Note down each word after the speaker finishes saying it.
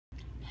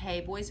Hey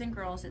boys and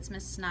girls, it's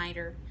Miss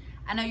Snyder.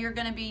 I know you're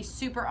going to be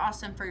super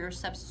awesome for your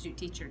substitute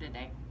teacher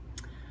today.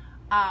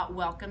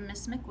 Welcome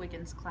Miss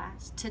McWiggin's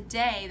class.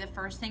 Today the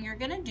first thing you're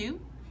going to do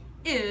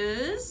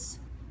is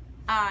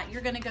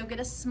you're going to go get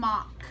a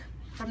smock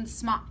from the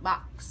smock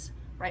box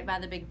right by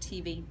the big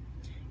TV.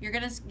 You're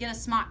going to get a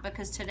smock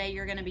because today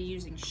you're going to be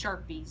using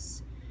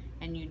Sharpies.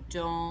 And you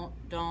don't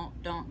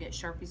get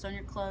Sharpies on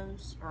your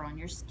clothes or on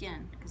your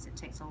skin because it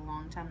takes a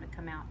long time to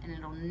come out and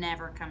it'll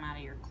never come out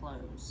of your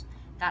clothes.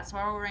 That's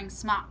why we're wearing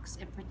smocks.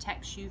 It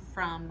protects you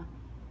from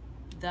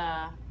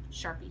the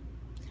Sharpie.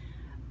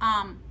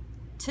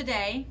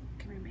 Today,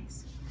 come here,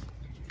 Mace.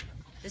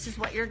 This is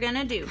what you're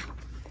gonna do.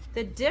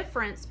 The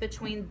difference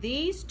between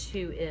these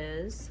two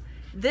is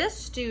this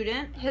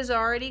student has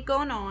already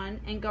gone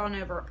on and gone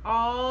over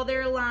all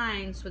their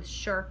lines with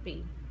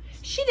Sharpie.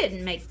 She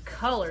didn't make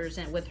colors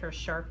with her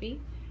Sharpie.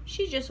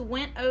 She just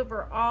went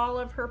over all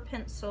of her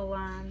pencil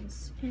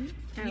lines.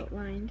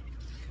 Outlined.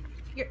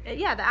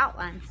 Yeah, the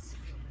outlines.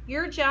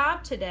 Your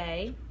job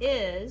today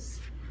is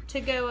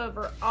to go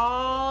over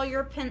all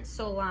your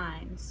pencil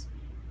lines.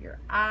 Your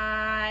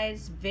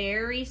eyes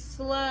very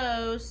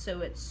slow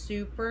so it's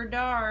super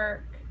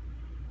dark.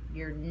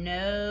 Your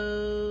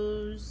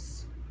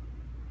nose.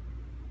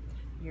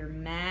 Your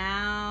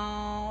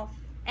mouth.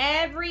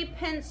 Every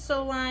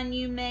pencil line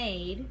you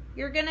made,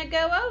 you're gonna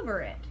go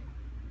over it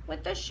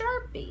with a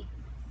Sharpie.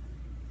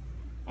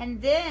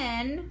 And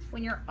then,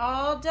 when you're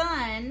all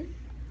done,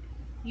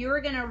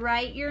 you're gonna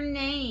write your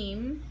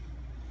name.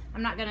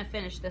 I'm not gonna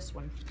finish this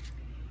one.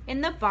 In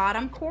the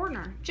bottom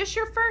corner, just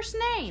your first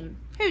name.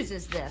 Whose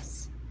is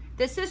this?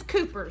 This is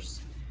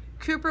Cooper's.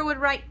 Cooper would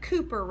write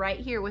Cooper right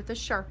here with a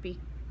Sharpie.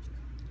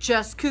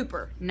 Just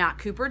Cooper, not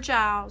Cooper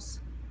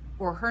Giles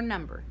or her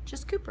number,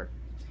 just Cooper.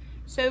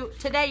 So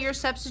today your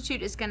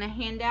substitute is going to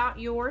hand out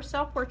your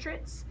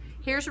self-portraits.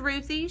 Here's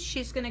Ruthie.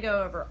 She's going to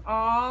go over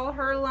all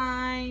her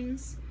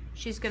lines.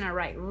 She's going to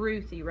write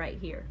Ruthie right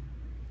here.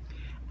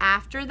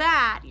 After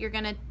that, you're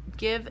going to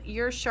give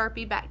your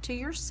Sharpie back to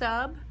your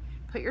sub,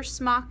 put your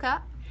smock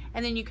up,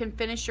 and then you can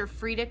finish your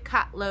Frida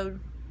Kahlo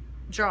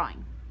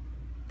drawing.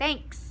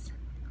 Thanks.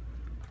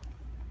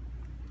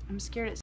 I'm scared it's